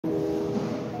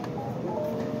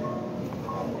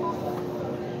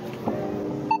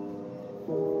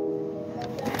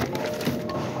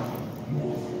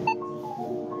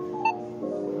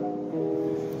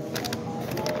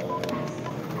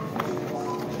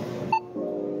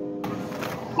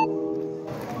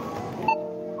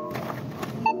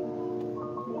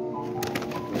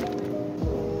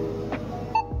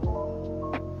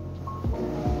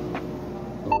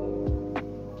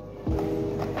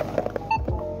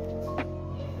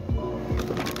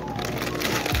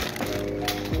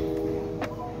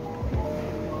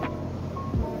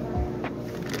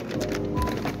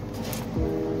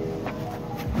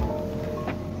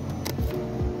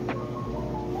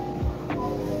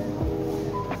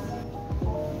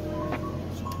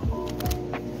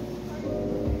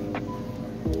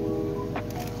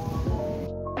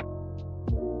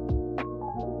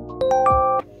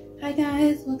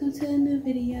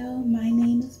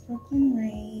Brooklyn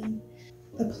Rayne.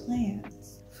 The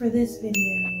plans for this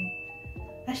video.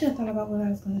 I should have thought about what I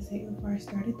was going to say before I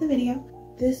started the video.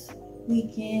 This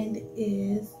weekend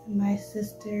is my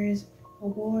sister's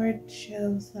award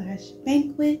show /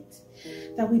 banquet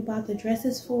that we bought the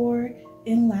dresses for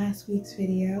in last week's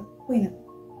video. Wait,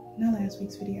 no, not last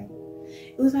week's video.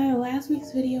 It was either last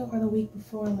week's video or the week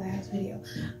before last video.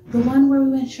 The one where we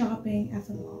went shopping at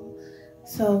the mall.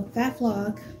 So that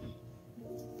vlog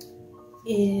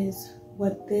is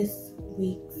what this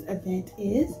week's event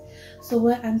is. So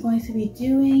what I'm going to be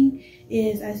doing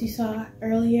is, as you saw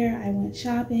earlier, I went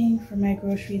shopping for my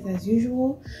groceries as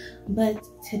usual, but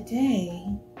today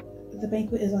the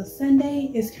banquet is on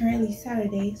Sunday. It's currently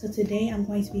Saturday, so today I'm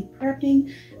going to be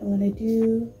prepping. I'm going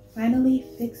to finally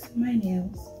fix my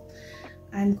nails.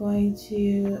 I'm going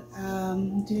to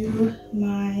do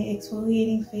my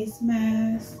exfoliating face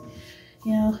mask,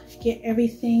 you know, get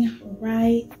everything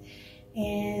right.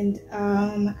 And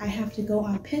I have to go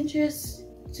on Pinterest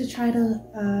to try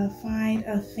to find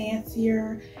a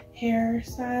fancier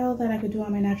hairstyle that I could do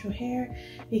on my natural hair,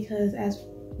 because as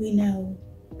we know,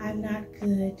 I'm not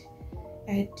good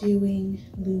at doing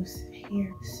loose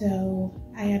hair. So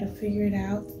I had to figure it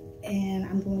out, and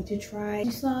I'm going to try.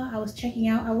 You saw I was checking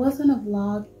out. I was gonna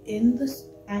vlog in the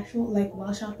actual, like,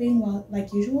 while shopping,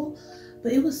 like usual,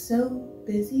 but it was so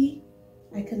busy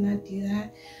I could not do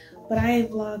that. But I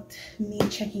vlogged me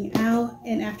checking out,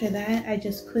 and after that I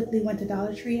just quickly went to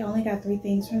Dollar Tree. I only got 3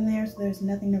 things from there, so there's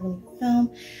nothing to really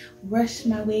film. Rushed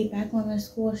my way back on the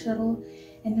school shuttle,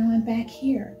 and now I'm back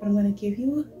here. But I'm going to give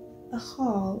you a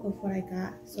haul of what I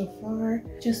got so far,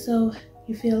 just so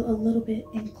you feel a little bit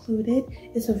included.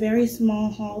 It's a very small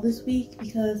haul this week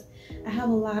because I have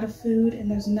a lot of food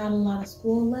and there's not a lot of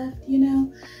school left, you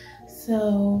know.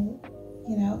 So,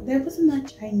 you know, there wasn't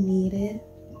much I needed,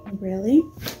 really.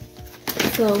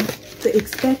 So the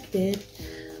expected,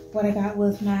 what I got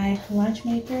was my lunch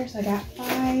makers. I got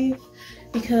 5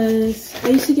 because I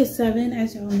used to get 7,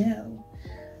 as y'all know,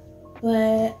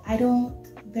 but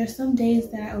there's some days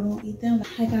that I don't eat them.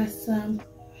 I got some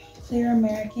Clear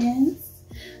Americans,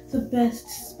 the best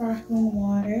sparkling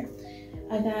water.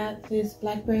 I got this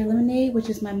blackberry lemonade, which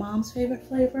is my mom's favorite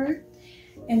flavor,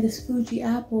 and this Fuji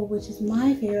apple, which is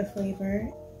my favorite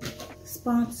flavor.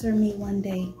 Sponsor me one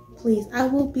day, please. I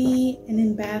will be an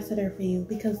ambassador for you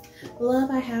because the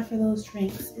love I have for those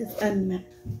drinks is unmatched.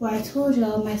 Well, I told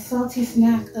y'all my salty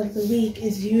snack of the week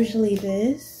is usually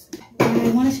this. I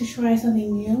wanted to try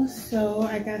something new, so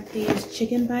I got these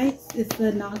chicken bites. It's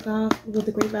the knockoff with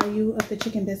the great value of the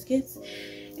chicken biscuits.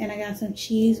 And I got some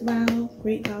Cheese Wow,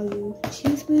 great value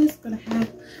cheese whiz. Gonna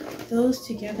have those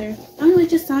together. I don't know, it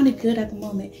just sounded good at the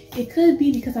moment. It could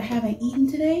be because I haven't eaten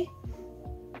today.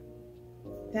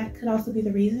 That could also be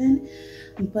the reason,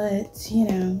 but you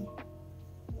know.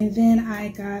 And then I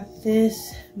got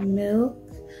this milk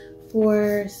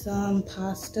for some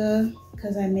pasta,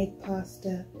 because I make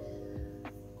pasta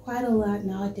quite a lot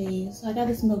nowadays. So I got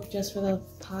this milk just for the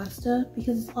pasta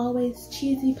because it's always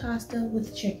cheesy pasta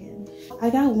with chicken. I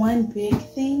got one big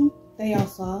thing that y'all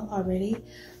saw already,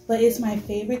 but it's my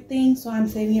favorite thing, so I'm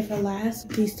saving it for last.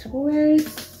 These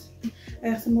Tupperwares. I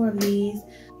got some more of these.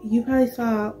 You probably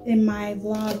saw in my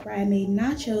vlog where I made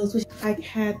nachos, which I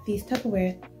had these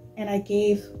Tupperware, and I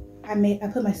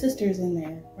put my sister's in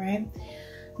there, right?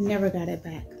 Never got it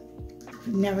back.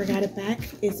 Never got it back.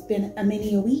 It's been a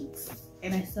many weeks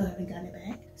and I still haven't gotten it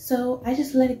back. So I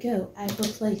just let it go. I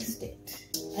replaced it.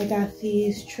 I got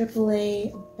these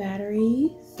AAA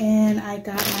batteries, and I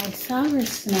got my sour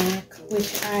snack,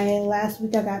 which last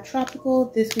week I got tropical.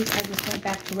 This week I just went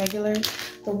back to regular,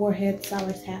 the Warhead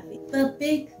Sour Taffy. The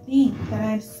big thing that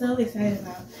I'm so excited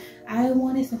about, I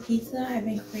wanted some pizza. I've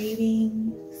been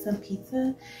craving some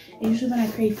pizza. And usually when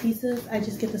I crave pizzas, I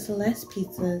just get the Celeste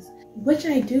pizzas, which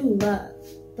I do love,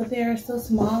 but they are so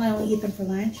small I only eat them for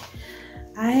lunch.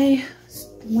 I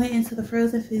went into the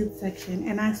frozen food section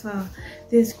and I saw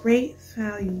this great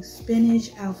value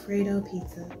spinach Alfredo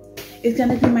pizza. It's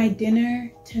gonna be my dinner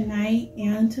tonight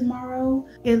and tomorrow.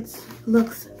 It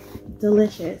looks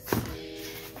delicious,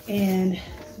 and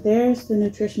there's the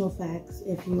nutritional facts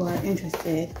if you are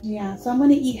interested. Yeah, so I'm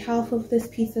gonna eat half of this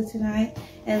pizza tonight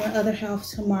and the other half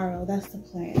tomorrow. That's the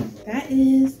plan. That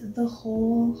is the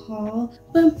whole haul,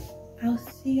 but I'll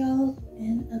see y'all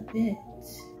in a bit.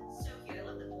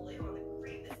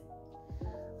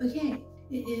 Okay,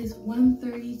 it is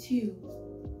 1:32.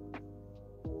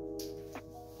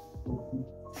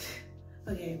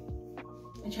 Okay,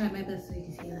 I tried my best so you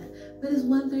can see that. But it's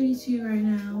 1:32 right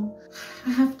now. I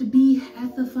have to be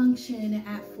at the function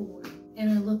at 4,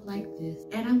 and it looked like this.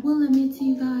 And I will admit to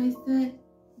you guys that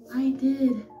I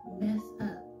did mess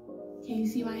up. Can you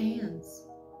see my hands?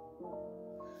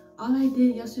 All I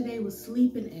did yesterday was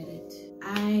sleep and edit.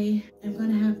 I am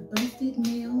gonna have busted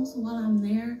nails while I'm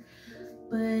there,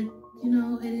 but you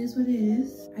know, it is what it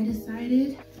is. I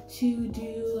decided to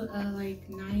do a like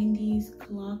 90s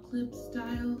claw clip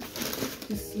style,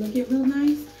 just look it real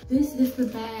nice. This is the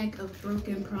bag of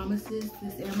broken promises,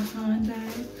 this Amazon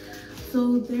bag.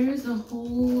 So there's a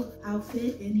whole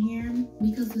outfit in here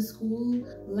because the school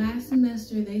last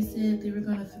semester they said they were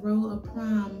gonna throw a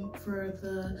prom for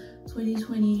the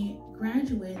 2020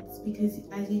 graduates because,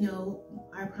 as you know,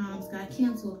 our proms got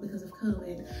canceled because of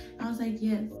COVID. I was like,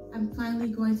 yes, I'm finally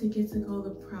going to get to go to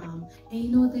prom. And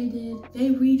you know what they did?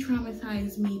 They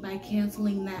re-traumatized me by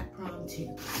canceling that prom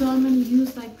too. So I'm gonna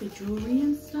use like the jewelry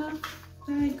and stuff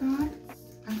that I got.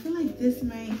 I feel like this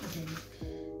might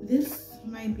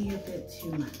be a bit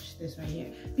too much, this right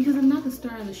here, because I'm not the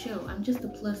star of the show. I'm just the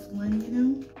 +1, you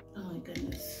know? Oh my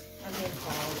goodness. I'm in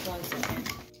pause. 1 second.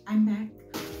 I'm back.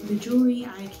 The jewelry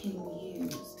I can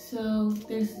use. So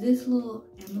there's this little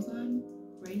Amazon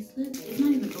bracelet. It's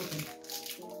not even open.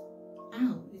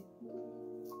 Ow.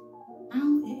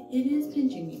 Ow, it is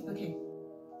pinching me. Okay.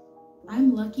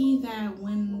 I'm lucky that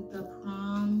when the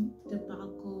prom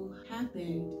debacle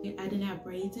happened, I didn't have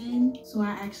braids in, so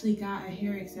I actually got a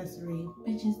hair accessory,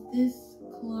 which is this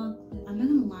claw clip. I'm not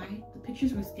gonna lie, the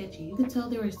pictures were sketchy. You could tell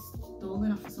they were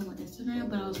stolen off of someone's Instagram,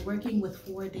 but I was working with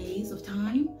 4 days of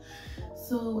time,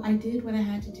 so I did what I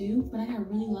had to do, but I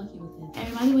got really lucky with it.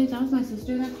 And by the way, that was my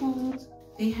sister that called.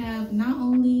 They have not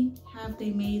only have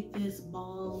they made this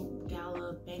ball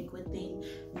gala banquet thing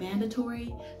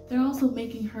mandatory, they're also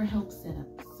making her help set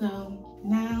up. So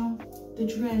now the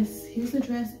dress, here's the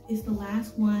dress. It's the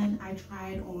last one I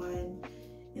tried on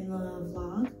in the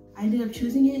vlog. I ended up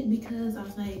choosing it because I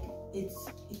was like, it's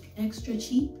extra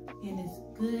cheap and it's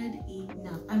good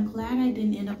enough. I'm glad I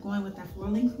didn't end up going with that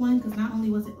floor-length one because not only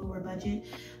was it over budget,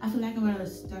 I feel like I would have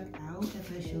stuck out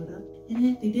as I showed up in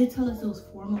it. They did tell us it was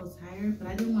formal attire, but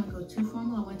I didn't want to go too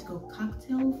formal. I wanted to go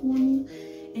cocktail formal.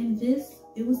 And this,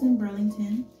 it was in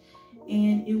Burlington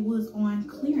and it was on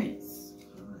clearance.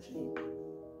 I'll show you.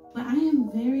 But I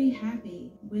am very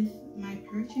happy with my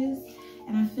purchase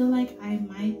and I feel like I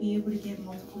might be able to get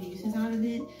multiple uses out of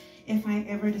it if I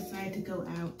ever decide to go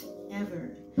out,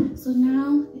 ever. So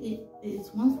now it is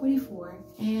 1:44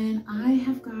 and I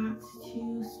have got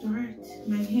to start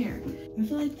my hair. I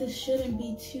feel like this shouldn't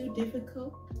be too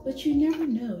difficult, but you never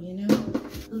know, you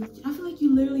know? I feel like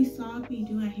you literally saw me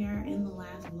do my hair in the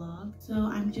last vlog. So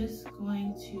I'm just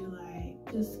going to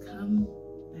like, just come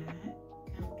back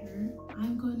after.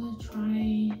 I'm gonna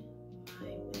try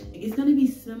my best. It's gonna be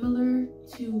similar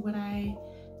to what I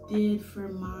did for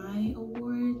my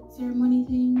award ceremony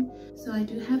thing. So I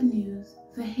do have news.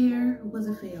 The hair was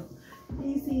a fail. Can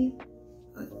you see?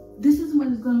 This is what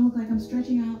it's gonna look like. I'm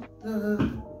stretching out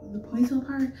the ponytail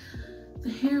part.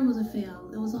 The hair was a fail.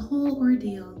 It was a whole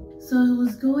ordeal. So it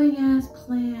was going as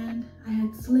planned. I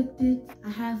had slicked it. I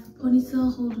had the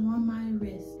ponytail holder on my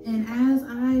wrist. And as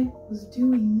I was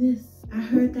doing this, I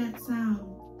heard that sound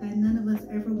that none of us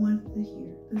ever wanted to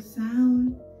hear. The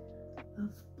sound of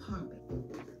popping.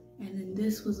 And then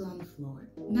this was on the floor.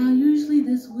 Now, usually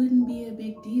this wouldn't be a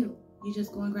big deal. You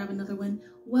just go and grab another one.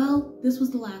 Well, this was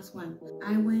the last one.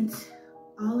 I went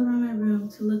all around my room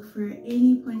to look for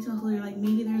any ponytail holder, like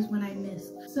maybe there's one I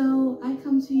missed. So I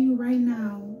come to you right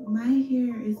now. My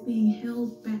hair is being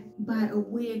held back by a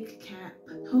wig cap.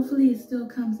 Hopefully it still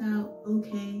comes out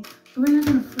okay. But we're not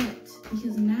gonna fret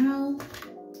because now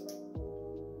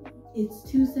it's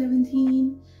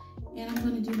 2:17 and I'm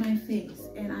gonna do my face.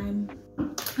 And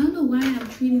I don't know why I'm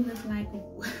treating this like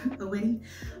a wedding,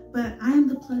 but I am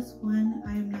the +1.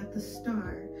 I am not the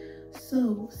star.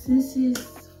 So since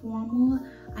it's formal,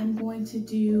 I'm going to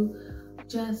do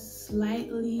just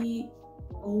slightly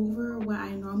over what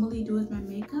I normally do with my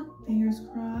makeup. Fingers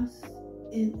crossed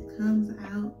it comes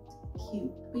out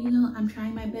cute. But you know, I'm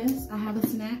trying my best. I have a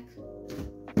snack.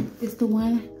 It's the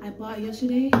one I bought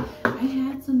yesterday. I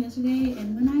had some yesterday,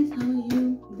 and when I tell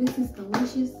you this is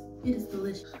delicious, it is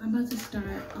delicious. I'm about to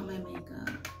start on my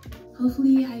makeup.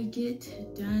 Hopefully I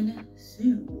get done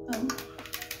soon. Oh,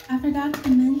 I forgot to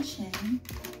mention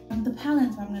the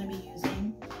palettes I'm going to be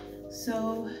using.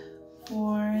 So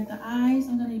for the eyes,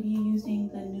 I'm going to be using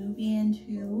the Nubian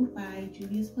 2 by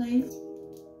Juvia's Place.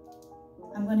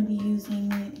 I'm going to be using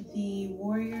the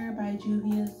Warrior by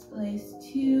Juvia's Place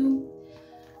 2.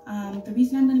 The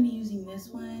reason I'm going to be using this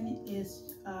one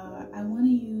is I want to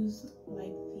use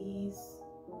like these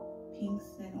pinks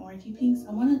and orangey pinks.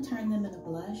 I want to turn them into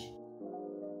blush.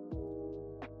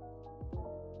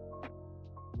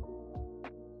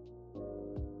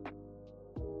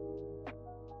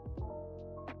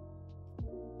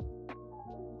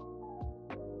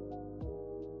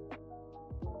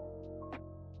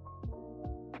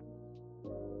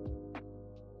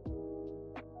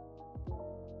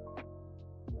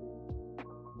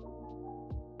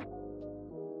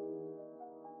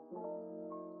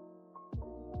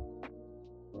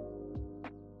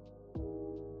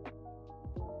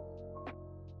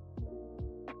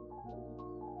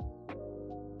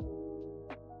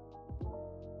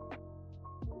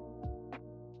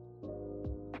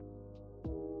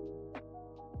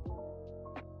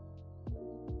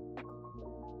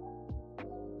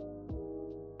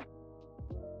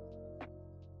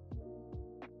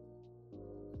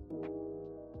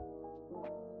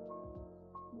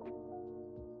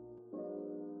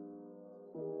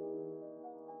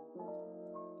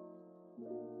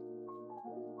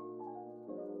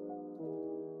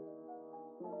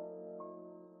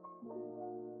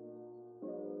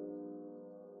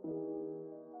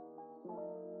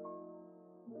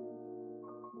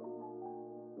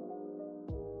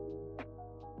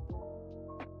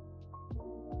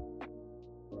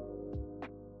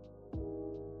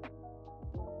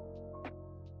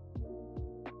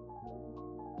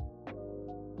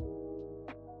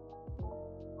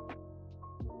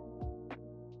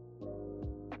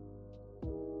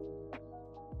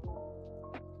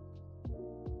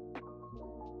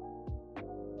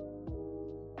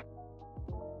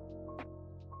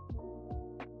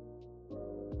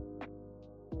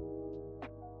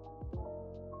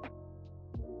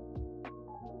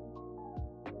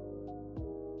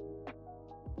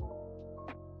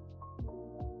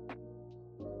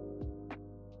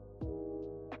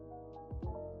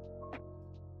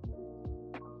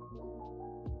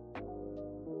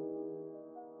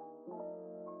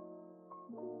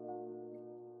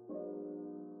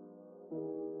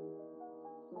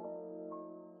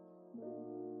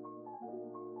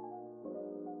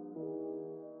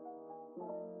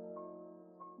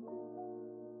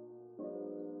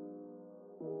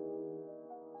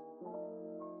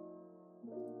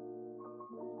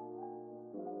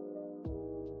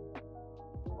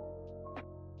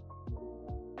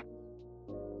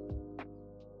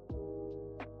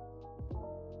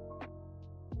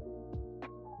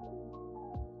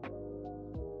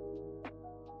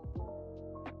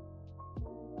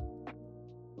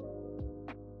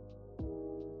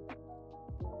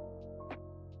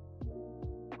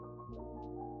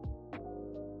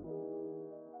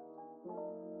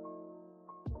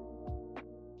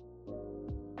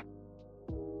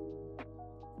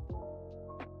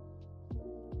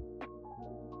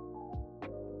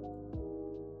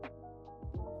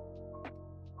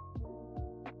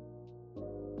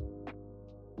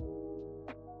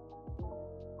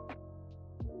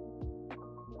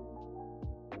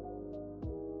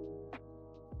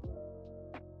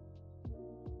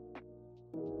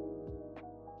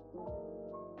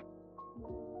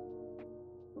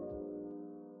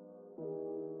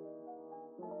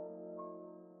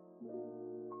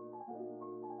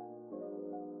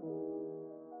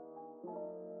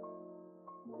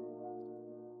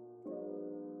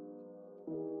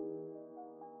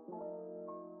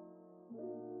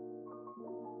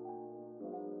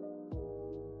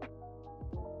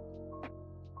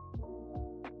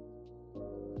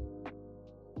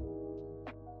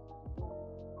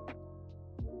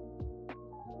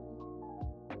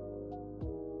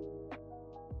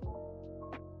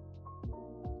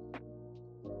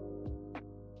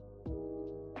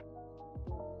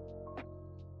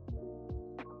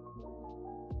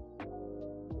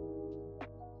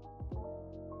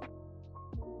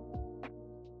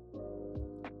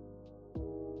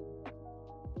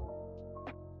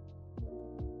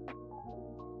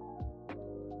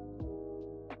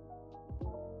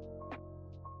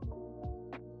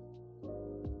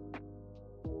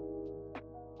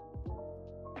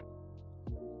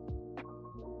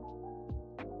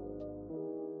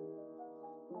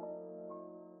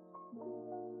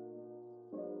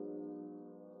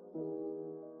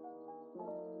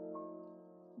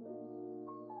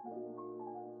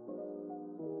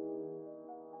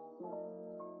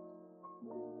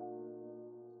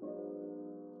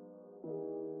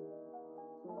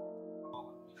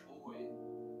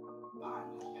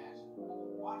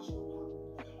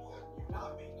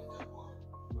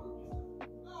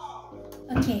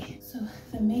 Okay, so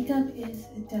the makeup is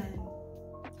done.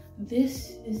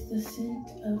 This is the scent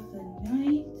of the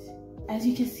night. As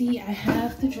you can see, I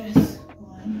have the dress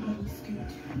on. Let me scoot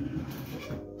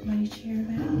my chair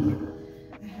back.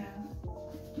 I have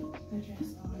the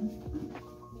dress on.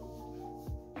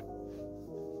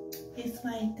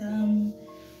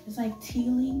 It's like tea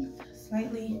length,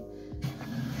 slightly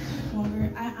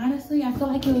longer. I feel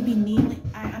like it would be knee.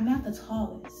 I'm not the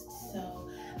tallest, so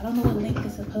I don't know what length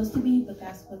it's supposed to be, but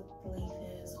that's what the length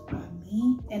is on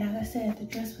me. And as I said, the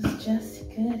dress was just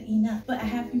good enough. But I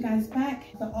have you guys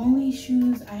back. The only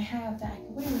shoes I have that I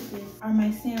can wear with this are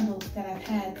my sandals that I've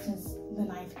had since the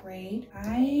 9th grade.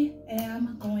 I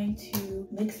am going to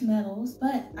mix metals,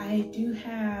 but I do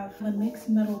have a mixed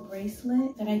metal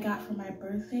bracelet that I got for my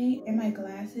birthday, and my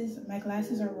glasses. My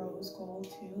glasses are rose gold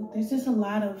too. There's a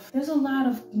lot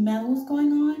of metals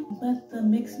going on, but the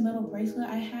mixed metal bracelet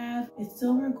I have is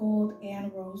silver gold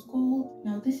and rose gold.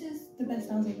 Now this is the best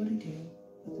I was able to do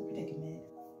with the predicament.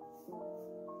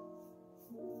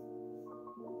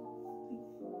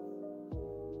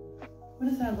 What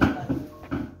does that look like?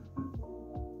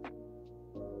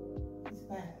 It's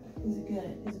bad. Is it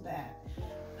good? Is it bad?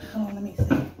 Hold on, let me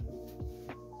see.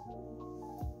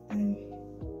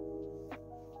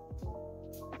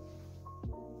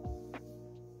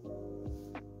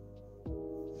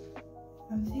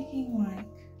 I'm thinking like,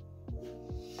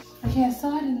 okay, I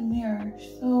saw it in the mirror,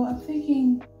 so I'm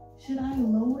thinking, should I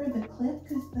lower the clip?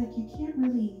 Because like you can't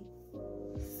really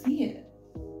see it.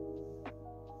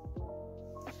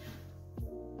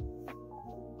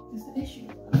 It's the issue.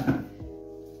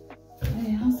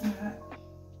 Hey, how's that?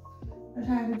 I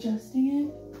tried adjusting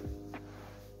it.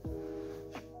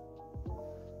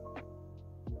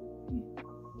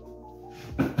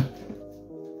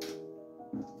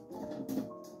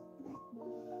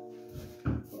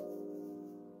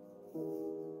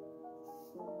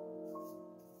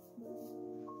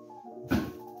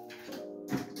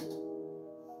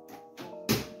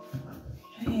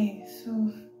 Okay, so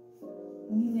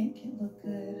let me make it look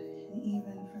good and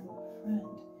even from the front.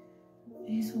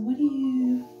 Okay, so what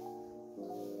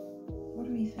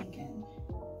are we thinking?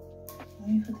 Let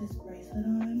me put this bracelet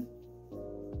on.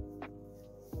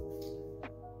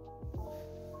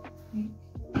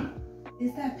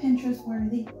 Is that Pinterest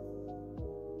worthy?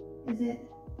 Is it?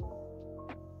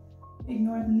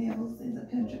 Ignore the nails. Is it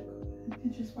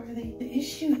Pinterest worthy? The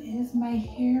issue is my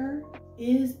hair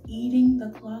is eating the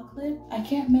claw clip. I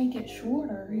can't make it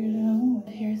shorter, you know?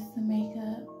 Here's the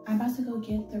makeup. I'm about to go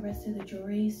get the rest of the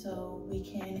jewelry so we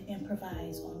can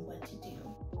improvise on what to do.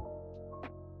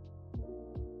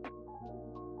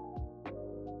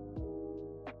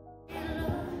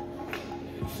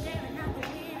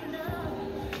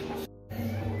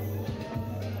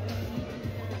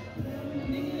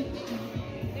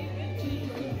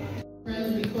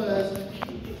 Because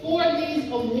for these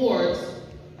awards,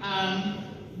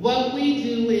 what we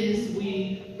do is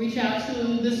we reach out to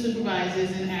the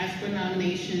supervisors and ask for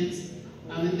nominations,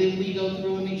 and then we go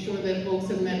through and make sure that folks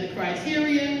have met the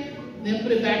criteria, then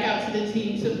put it back out to the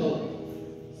team to vote.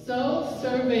 So,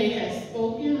 survey has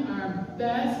spoken. Our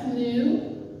best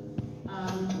new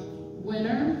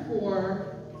winner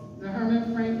for the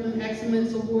Herman Franklin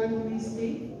Excellence Award, please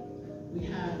see. We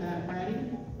have that ready.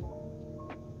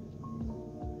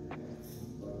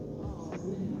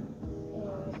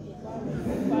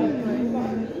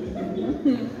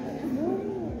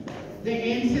 The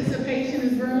anticipation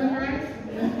is burning, right?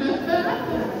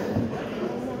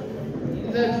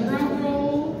 The drum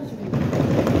roll.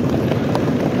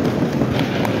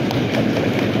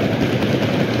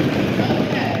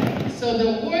 Okay, so the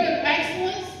award of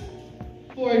excellence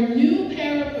for new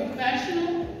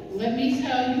paraprofessional. Let me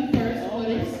tell you first what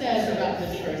it says about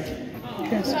this person.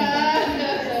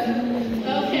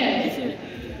 Okay,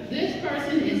 this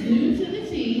person is new to the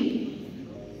team,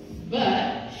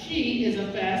 but she is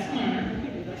a fast learner.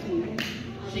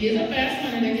 She is a fast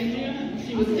learner.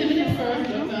 She was timid at first,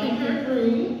 but found her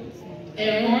groove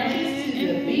and marches to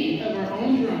the beat of her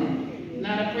own drum.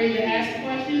 Not afraid to ask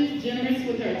questions, generous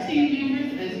with her team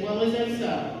members as well as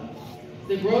herself.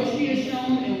 The growth she has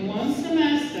shown in one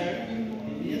semester,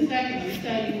 in a second, let me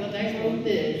tell you what that growth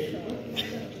is.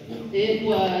 It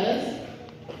was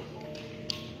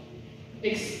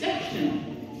exceptional.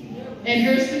 And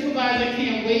her supervisor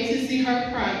can't wait to see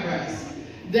her progress.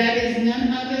 That is none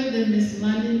other than Miss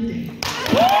London Day.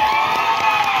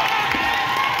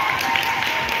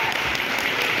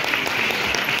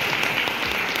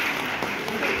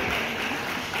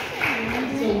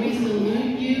 So we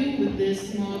salute you with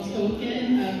this small token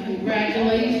Again,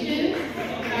 congratulations.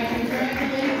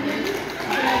 Congratulations.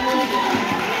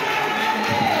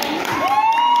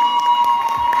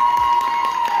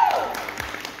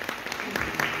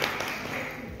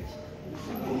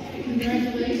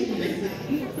 Congratulations.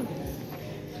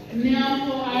 Now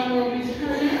for our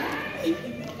returner.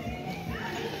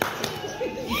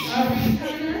 Our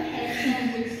returner has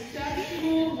shown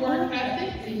exceptional work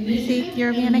ethic, initiative, See,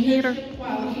 you're being a hater.